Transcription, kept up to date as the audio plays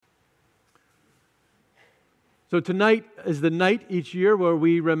So tonight is the night each year where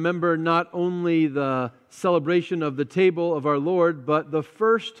we remember not only the celebration of the table of our Lord, but the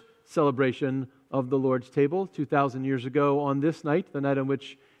first celebration of the Lord's table 2,000 years ago on this night, the night on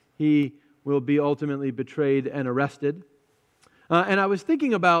which He will be ultimately betrayed and arrested. And I was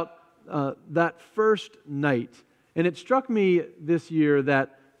thinking about that first night, and it struck me this year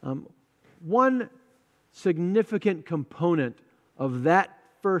that one significant component of that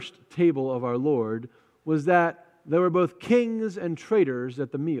first table of our Lord was that there were both kings and traitors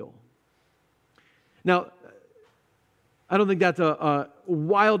at the meal. Now, I don't think that's a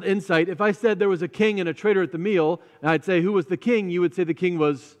wild insight. If I said there was a king and a traitor at the meal, and I'd say, who was the king? You would say the king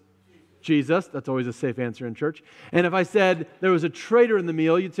was Jesus. That's always a safe answer in church. And if I said there was a traitor in the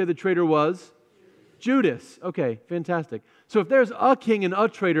meal, you'd say the traitor was Judas. Okay, fantastic. So if there's a king and a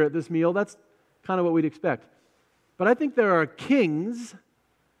traitor at this meal, that's kind of what we'd expect. But I think there are kings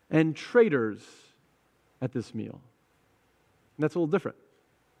and traitors at this meal. And that's a little different.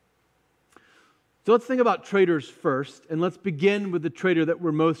 So let's think about traitors first, and let's begin with the traitor that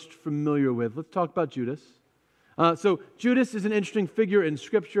we're most familiar with. Let's talk about Judas. So Judas is an interesting figure in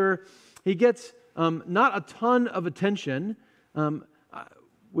Scripture. He gets not a ton of attention.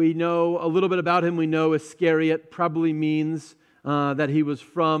 We know a little bit about him. We know Iscariot probably means that he was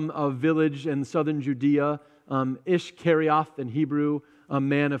from a village in southern Judea. Ishkarioth in Hebrew, a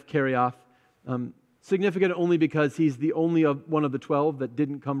man of Kerioth. Significant only because he's the only one of the 12 that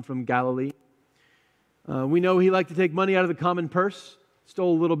didn't come from Galilee. We know he liked to take money out of the common purse,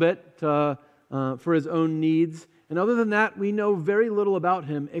 stole a little bit for his own needs. And other than that, we know very little about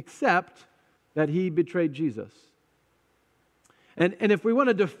him except that he betrayed Jesus. And if we want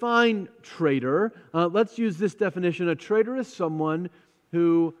to define traitor, let's use this definition. A traitor is someone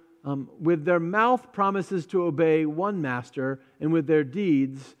who, with their mouth, promises to obey one master, and with their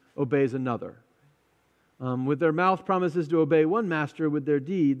deeds, obeys another. With their mouth, promises to obey one master, with their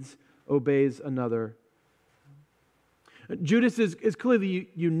deeds, obeys another. Judas is clearly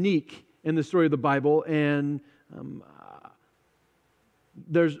unique in the story of the Bible, and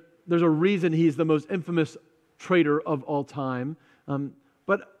there's a reason he's the most infamous traitor of all time.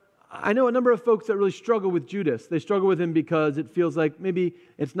 But I know a number of folks that really struggle with Judas. They struggle with him because it feels like maybe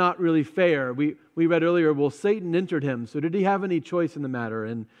it's not really fair. We read earlier, well, Satan entered him, so did he have any choice in the matter?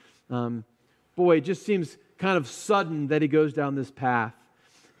 And boy, it just seems kind of sudden that he goes down this path.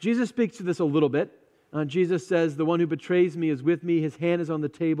 Jesus speaks to this a little bit. Jesus says, the one who betrays me is with me. His hand is on the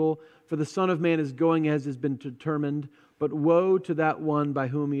table. For the Son of Man is going as has been determined. But woe to that one by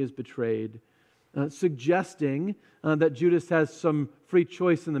whom he is betrayed. Suggesting that Judas has some free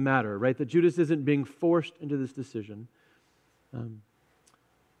choice in the matter, right? That Judas isn't being forced into this decision.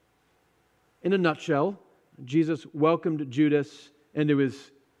 In a nutshell, Jesus welcomed Judas into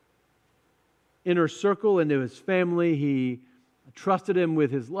his inner circle, into his family. He trusted him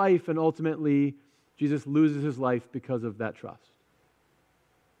with his life, and ultimately, Jesus loses his life because of that trust.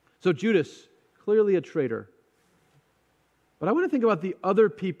 So Judas, clearly a traitor. But I want to think about the other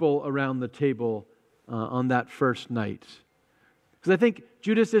people around the table on that first night. Because I think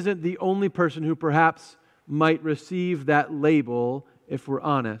Judas isn't the only person who perhaps might receive that label, if we're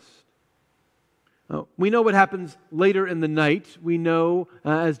honest. We know what happens later in the night. We know,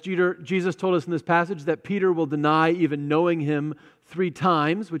 as Jesus told us in this passage, that Peter will deny even knowing him 3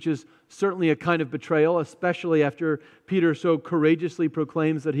 times, which is certainly a kind of betrayal, especially after Peter so courageously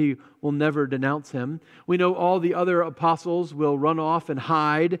proclaims that he will never denounce him. We know all the other apostles will run off and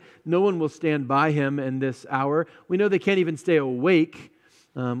hide. No one will stand by him in this hour. We know they can't even stay awake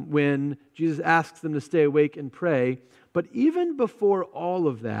when Jesus asks them to stay awake and pray. But even before all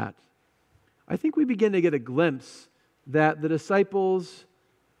of that, I think we begin to get a glimpse that the disciples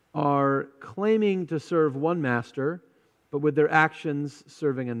are claiming to serve one master, but with their actions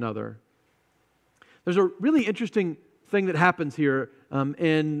serving another. There's a really interesting thing that happens here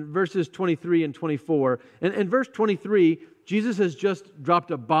in verses 23 and 24. In verse 23, Jesus has just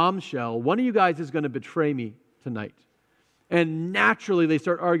dropped a bombshell. One of you guys is going to betray me tonight. And naturally, they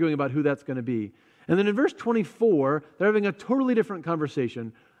start arguing about who that's going to be. And then in verse 24, they're having a totally different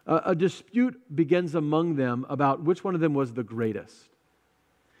conversation. A dispute begins among them about which one of them was the greatest.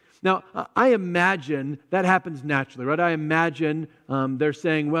 Now, I imagine that happens naturally, right? I imagine they're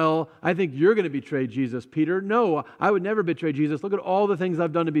saying, well, I think you're going to betray Jesus, Peter. No, I would never betray Jesus. Look at all the things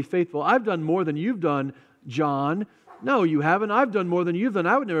I've done to be faithful. I've done more than you've done, John. No, you haven't. I've done more than you've done.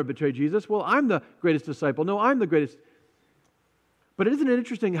 I would never betray Jesus. Well, I'm the greatest disciple. No, I'm the greatest. But isn't it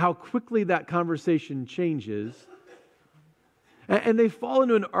interesting how quickly that conversation changes? And they fall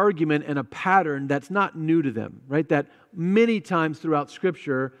into an argument and a pattern that's not new to them, right? That many times throughout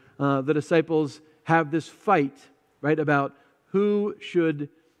Scripture, the disciples have this fight, right, about who should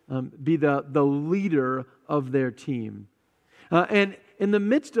be the leader of their team. And in the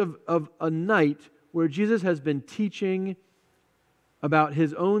midst of a night where Jesus has been teaching about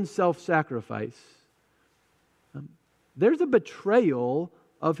his own self-sacrifice, there's a betrayal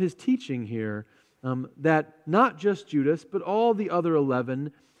of his teaching here, that not just Judas, but all the other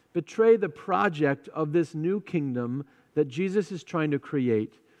 11 betray the project of this new kingdom that Jesus is trying to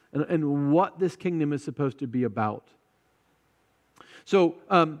create and what this kingdom is supposed to be about. So,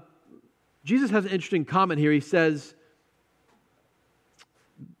 Jesus has an interesting comment here. He says,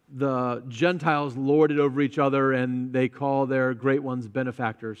 the Gentiles lord it over each other and they call their great ones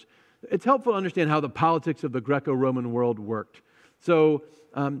benefactors. It's helpful to understand how the politics of the Greco-Roman world worked. So,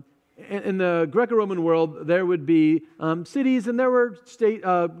 in the Greco-Roman world, there would be cities and there were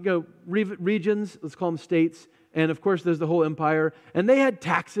regions, let's call them states, and of course there's the whole empire, and they had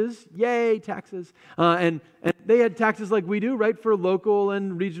taxes, yay, taxes, and they had taxes like we do, right, for local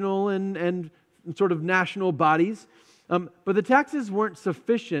and regional and sort of national bodies, but the taxes weren't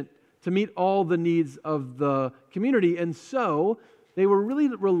sufficient to meet all the needs of the community, and so they were really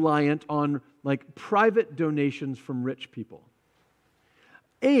reliant on like private donations from rich people.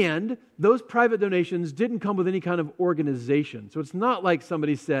 And those private donations didn't come with any kind of organization. So it's not like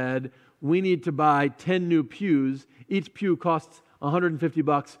somebody said, we need to buy 10 new pews. Each pew costs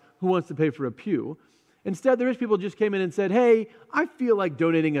 $150. Who wants to pay for a pew? Instead, the rich people just came in and said, hey, I feel like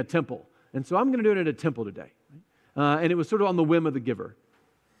donating a temple. And so I'm going to donate a temple today. And it was sort of on the whim of the giver.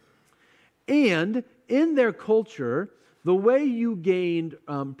 And in their culture, the way you gained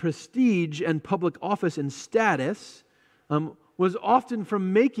prestige and public office and status was often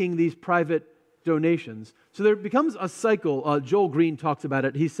from making these private donations. So there becomes a cycle. Joel Green talks about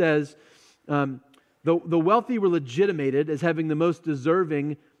it. He says, the wealthy were legitimated as having the most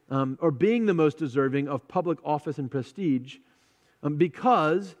deserving, or being the most deserving of public office and prestige,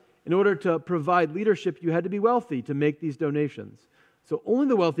 because in order to provide leadership, you had to be wealthy to make these donations. So only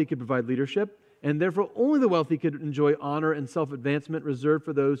the wealthy could provide leadership, and therefore only the wealthy could enjoy honor and self-advancement reserved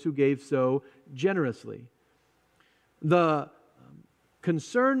for those who gave so generously. The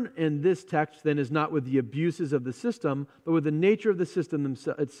concern in this text then is not with the abuses of the system, but with the nature of the system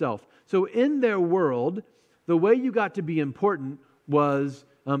itself. So in their world, the way you got to be important was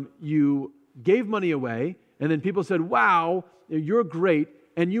you gave money away, and then people said, wow, you're great,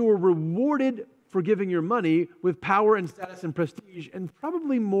 and you were rewarded for giving your money with power and status and prestige and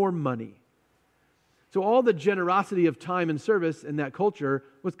probably more money. So all the generosity of time and service in that culture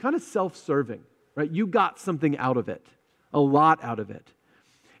was kind of self-serving, right? You got something out of it. A lot out of it.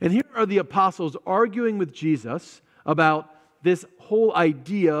 And here are the apostles arguing with Jesus about this whole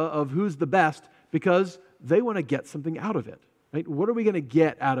idea of who's the best because they want to get something out of it. Right? What are we going to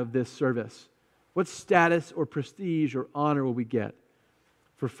get out of this service? What status or prestige or honor will we get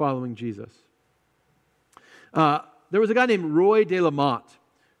for following Jesus? There was a guy named Roy de Lamont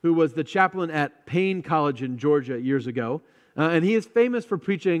who was the chaplain at Payne College in Georgia years ago. And he is famous for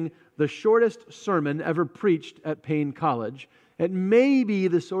preaching the shortest sermon ever preached at Payne College. It may be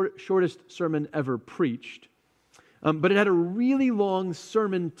the shortest sermon ever preached, but it had a really long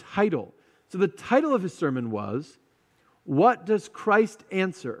sermon title. So the title of his sermon was, "What does Christ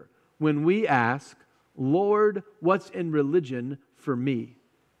answer when we ask, 'Lord, what's in religion for me?'"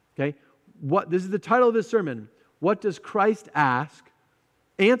 Okay? This is the title of his sermon. What does Christ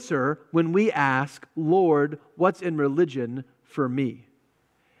answer when we ask, "Lord, what's in religion for me?"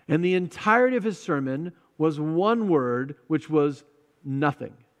 And the entirety of his sermon was one word, which was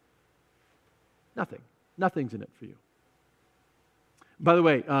nothing. Nothing. Nothing's in it for you. By the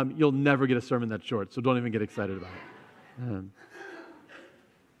way, you'll never get a sermon that short, so don't even get excited about it.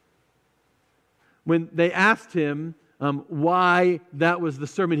 When they asked him why that was the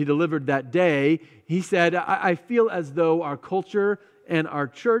sermon he delivered that day, he said, I feel as though our culture and our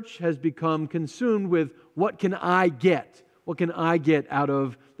church has become consumed with what can I get? What can I get out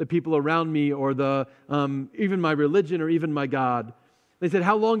of the people around me or even my religion or even my God? They said,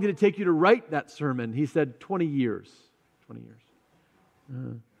 how long did it take you to write that sermon? He said, 20 years. 20 years.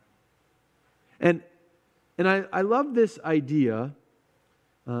 And I love this idea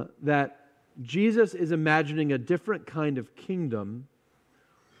that Jesus is imagining a different kind of kingdom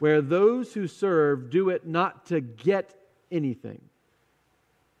where those who serve do it not to get anything.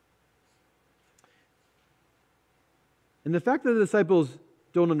 And the fact that the disciples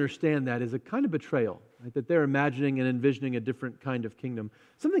don't understand that is a kind of betrayal, right? That they're imagining and envisioning a different kind of kingdom.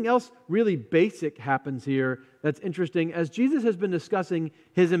 Something else really basic happens here that's interesting. As Jesus has been discussing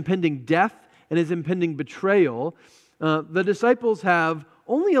his impending death and his impending betrayal, the disciples have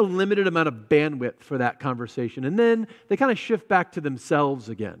only a limited amount of bandwidth for that conversation. And then they kind of shift back to themselves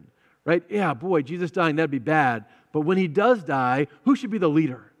again, right? Yeah, boy, Jesus dying, that'd be bad. But when he does die, who should be the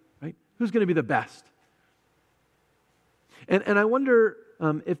leader, right? Who's going to be the best? And I wonder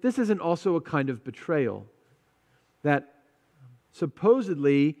if this isn't also a kind of betrayal, that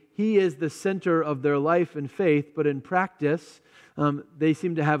supposedly he is the center of their life and faith, but in practice, they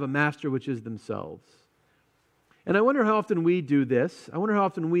seem to have a master, which is themselves. And I wonder how often we do this. I wonder how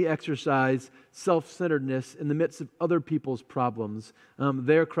often we exercise self-centeredness in the midst of other people's problems.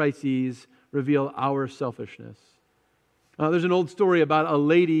 Their crises reveal our selfishness. There's an old story about a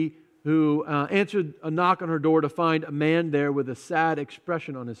lady who answered a knock on her door to find a man there with a sad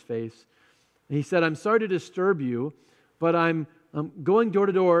expression on his face. And he said, "I'm sorry to disturb you, but I'm going door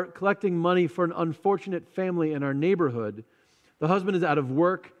to door collecting money for an unfortunate family in our neighborhood. The husband is out of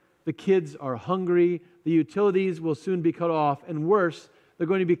work, the kids are hungry, the utilities will soon be cut off, and worse, they're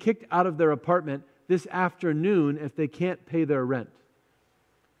going to be kicked out of their apartment this afternoon if they can't pay their rent."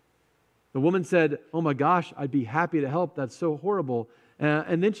 The woman said, "Oh my gosh, I'd be happy to help. That's so horrible."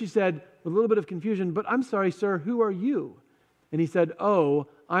 And then she said, with a little bit of confusion, "But I'm sorry, sir, who are you?" And he said, "Oh,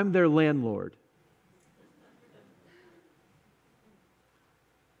 I'm their landlord."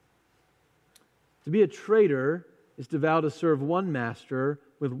 To be a traitor is to vow to serve one master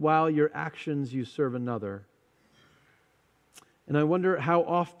while your actions you serve another. And I wonder how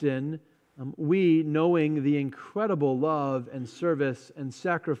often we, knowing the incredible love and service and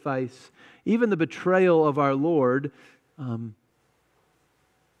sacrifice, even the betrayal of our Lord,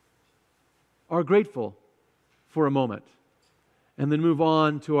 are grateful for a moment and then move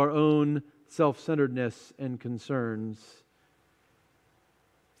on to our own self-centeredness and concerns.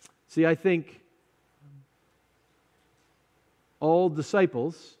 See, I think all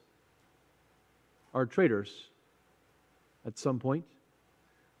disciples are traitors at some point.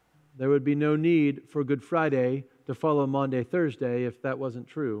 There would be no need for Good Friday to follow Maundy Thursday if that wasn't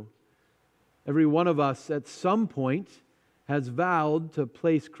true. Every one of us at some point has vowed to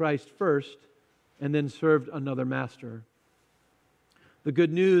place Christ first and then served another master. The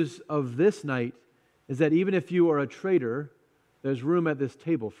good news of this night is that even if you are a traitor, there's room at this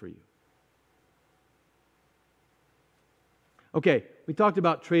table for you. Okay, we talked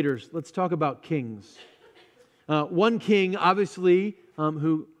about traitors. Let's talk about kings. One king, obviously,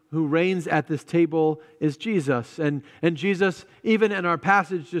 who reigns at this table is Jesus. And Jesus, even in our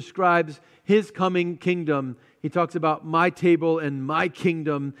passage, describes his coming kingdom. He talks about my table and my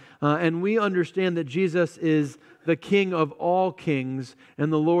kingdom. And we understand that Jesus is the King of all kings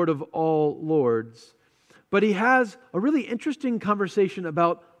and the Lord of all lords. But he has a really interesting conversation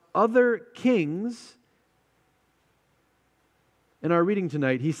about other kings in our reading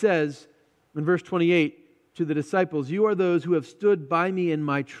tonight. He says in verse 28, to the disciples, "You are those who have stood by me in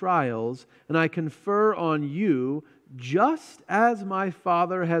my trials, and I confer on you, just as my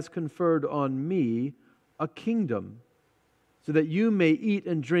Father has conferred on me, a kingdom, so that you may eat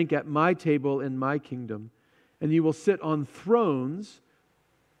and drink at my table in my kingdom, and you will sit on thrones,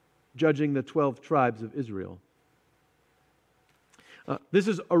 judging the 12 tribes of Israel." This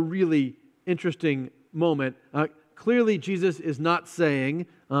is a really interesting moment. Clearly, Jesus is not saying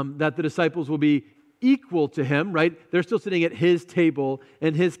that the disciples will be equal to him, right? They're still sitting at his table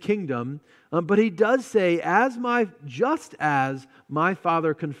in his kingdom. But he does say, just as my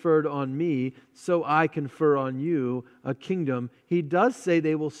Father conferred on me, so I confer on you a kingdom. He does say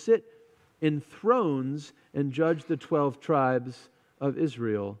they will sit in thrones and judge the 12 tribes of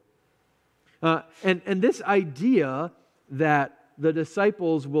Israel. And this idea that the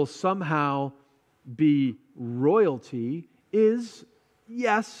disciples will somehow be royalty is,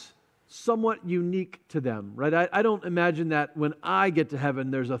 yes, somewhat unique to them, right? I don't imagine that when I get to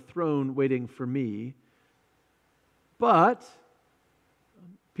heaven, there's a throne waiting for me. But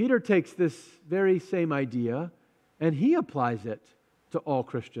Peter takes this very same idea and he applies it to all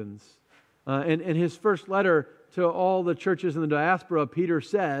Christians. In his first letter to all the churches in the diaspora, Peter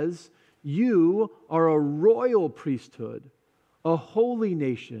says, "You are a royal priesthood, a holy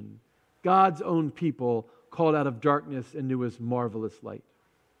nation, God's own people, called out of darkness into his marvelous light."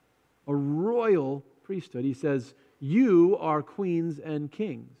 A royal priesthood. He says, you are queens and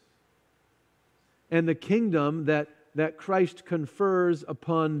kings. And the kingdom that Christ confers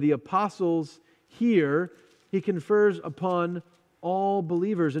upon the apostles here, he confers upon all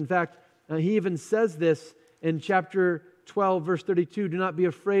believers. In fact, he even says this in chapter 12, verse 32, "Do not be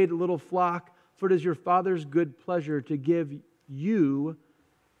afraid, little flock, for it is your Father's good pleasure to give you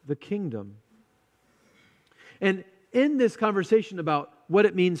the kingdom." And in this conversation about what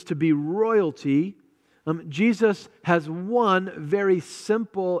it means to be royalty, Jesus has one very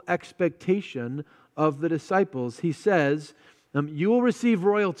simple expectation of the disciples. He says, you will receive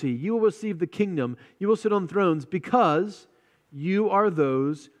royalty, you will receive the kingdom, you will sit on thrones because you are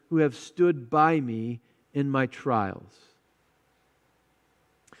those who have stood by me in my trials.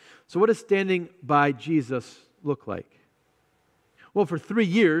 So what does standing by Jesus look like? Well, for 3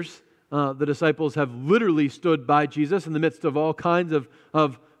 years, the disciples have literally stood by Jesus in the midst of all kinds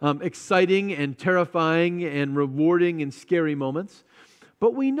of exciting and terrifying and rewarding and scary moments.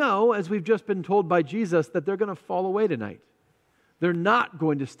 But we know, as we've just been told by Jesus, that they're going to fall away tonight. They're not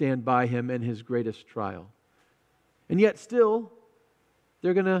going to stand by him in his greatest trial. And yet still,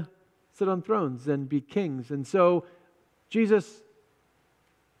 they're going to sit on thrones and be kings. And so Jesus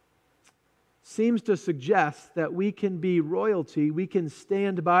seems to suggest that we can be royalty, we can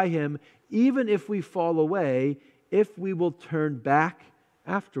stand by him, even if we fall away, if we will turn back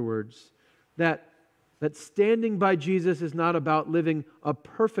afterwards. That standing by Jesus is not about living a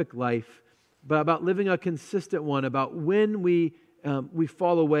perfect life, but about living a consistent one, about when we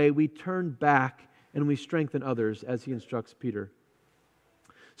fall away, we turn back and we strengthen others, as he instructs Peter.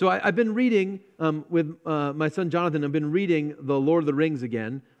 So I've been reading with my son Jonathan, I've been reading The Lord of the Rings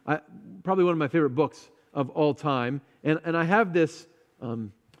again. Probably one of my favorite books of all time. And I have this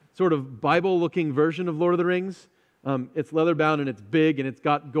sort of Bible-looking version of Lord of the Rings. It's leather-bound and it's big and it's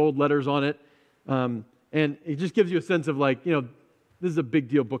got gold letters on it. And it just gives you a sense of like, this is a big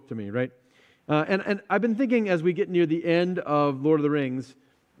deal book to me, right? And I've been thinking as we get near the end of Lord of the Rings,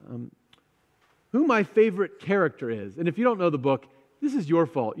 who my favorite character is. And if you don't know the book, this is your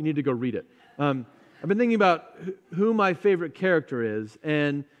fault. You need to go read it. I've been thinking about who my favorite character is,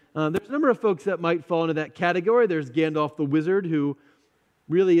 and there's a number of folks that might fall into that category. There's Gandalf the Wizard, who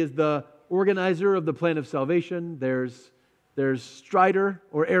really is the organizer of the plan of salvation. There's Strider,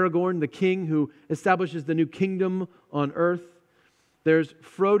 or Aragorn, the king, who establishes the new kingdom on earth. There's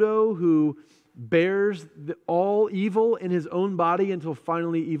Frodo, who bears all evil in his own body until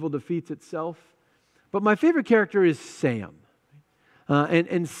finally evil defeats itself. But my favorite character is Sam.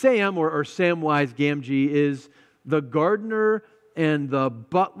 And Sam, or Samwise Gamgee, is the gardener and the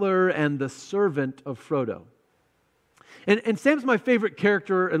butler and the servant of Frodo. And Sam's my favorite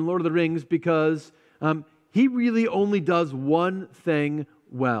character in Lord of the Rings because he really only does one thing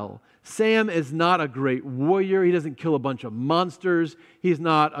well. Sam is not a great warrior. He doesn't kill a bunch of monsters. He's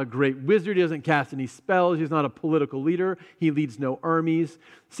not a great wizard. He doesn't cast any spells. He's not a political leader. He leads no armies.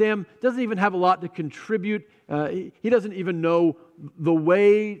 Sam doesn't even have a lot to contribute. He doesn't even know the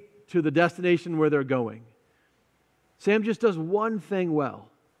way to the destination where they're going. Sam just does one thing well.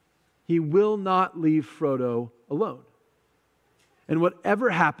 He will not leave Frodo alone. And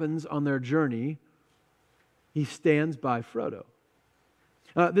whatever happens on their journey, he stands by Frodo.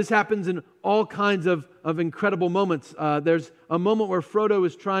 This happens in all kinds of incredible moments. There's a moment where Frodo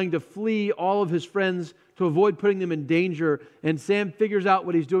is trying to flee all of his friends to avoid putting them in danger, and Sam figures out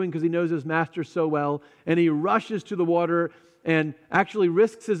what he's doing because he knows his master so well, and he rushes to the water and actually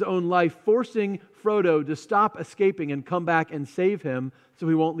risks his own life, forcing Frodo to stop escaping and come back and save him so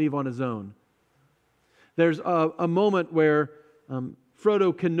he won't leave on his own. There's a moment where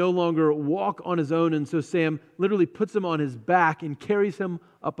Frodo can no longer walk on his own, and so Sam literally puts him on his back and carries him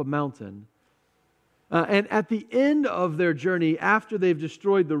up a mountain. And at the end of their journey, after they've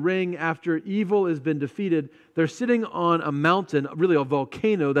destroyed the ring, after evil has been defeated, they're sitting on a mountain, really a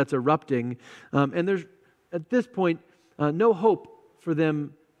volcano that's erupting, and there's, at this point, no hope for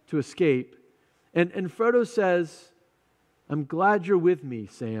them to escape. And Frodo says, "I'm glad you're with me,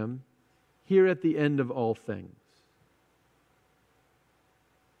 Sam, here at the end of all things."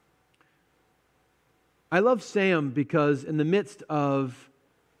 I love Sam because in the midst of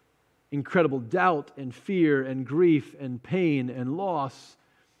incredible doubt and fear and grief and pain and loss,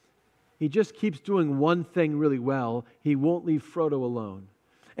 he just keeps doing one thing really well. He won't leave Frodo alone.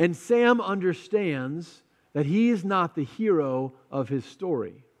 And Sam understands that he is not the hero of his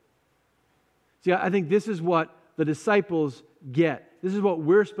story. See, I think this is what the disciples get. This is what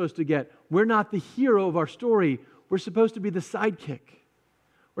we're supposed to get. We're not the hero of our story. We're supposed to be the sidekick.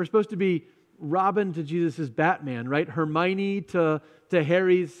 We're supposed to be Robin to Jesus' Batman, right? Hermione to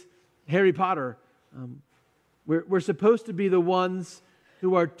Harry's Harry Potter. We're supposed to be the ones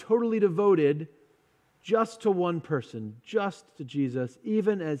who are totally devoted just to one person, just to Jesus,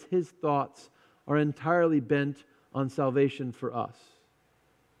 even as his thoughts are entirely bent on salvation for us.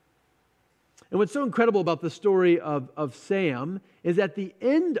 And what's so incredible about the story of Sam is at the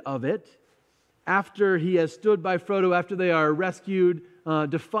end of it, after he has stood by Frodo, after they are rescued,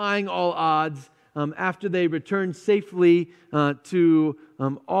 defying all odds, after they returned safely to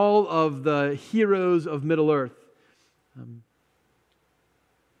all of the heroes of Middle-earth.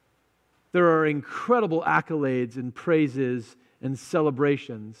 There are incredible accolades and praises and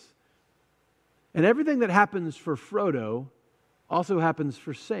celebrations. And everything that happens for Frodo also happens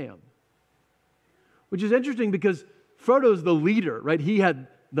for Sam. Which is interesting because Frodo's the leader, right? He had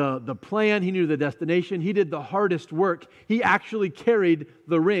the plan, he knew the destination, he did the hardest work. He actually carried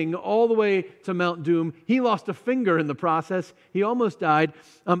the ring all the way to Mount Doom. He lost a finger in the process. He almost died.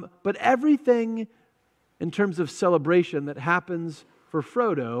 But everything in terms of celebration that happens for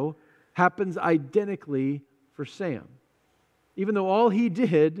Frodo happens identically for Sam. Even though all he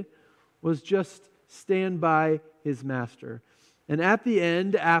did was just stand by his master. And at the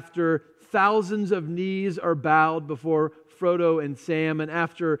end, after thousands of knees are bowed before Frodo and Sam, and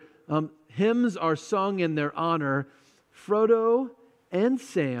after hymns are sung in their honor, Frodo and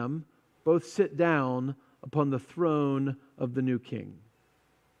Sam both sit down upon the throne of the new king.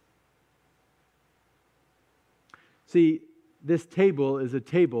 See, this table is a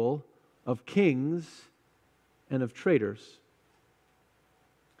table of kings and of traitors.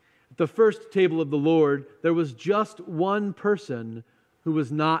 At the first table of the Lord, there was just one person who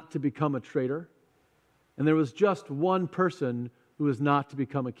was not to become a traitor, and there was just one person who was not to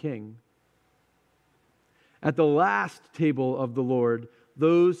become a king. At the last table of the Lord,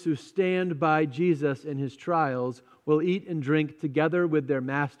 those who stand by Jesus in his trials will eat and drink together with their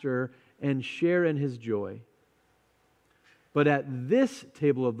master and share in his joy. But at this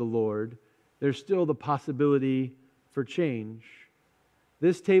table of the Lord, there's still the possibility for change.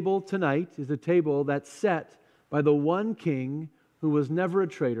 This table tonight is a table that's set by the one king who was never a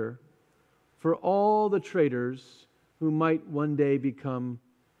traitor, for all the traitors who might one day become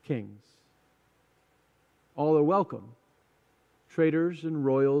kings. All are welcome, traitors and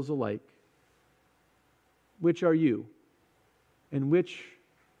royals alike. Which are you, and which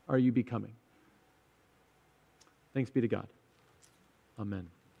are you becoming? Thanks be to God. Amen.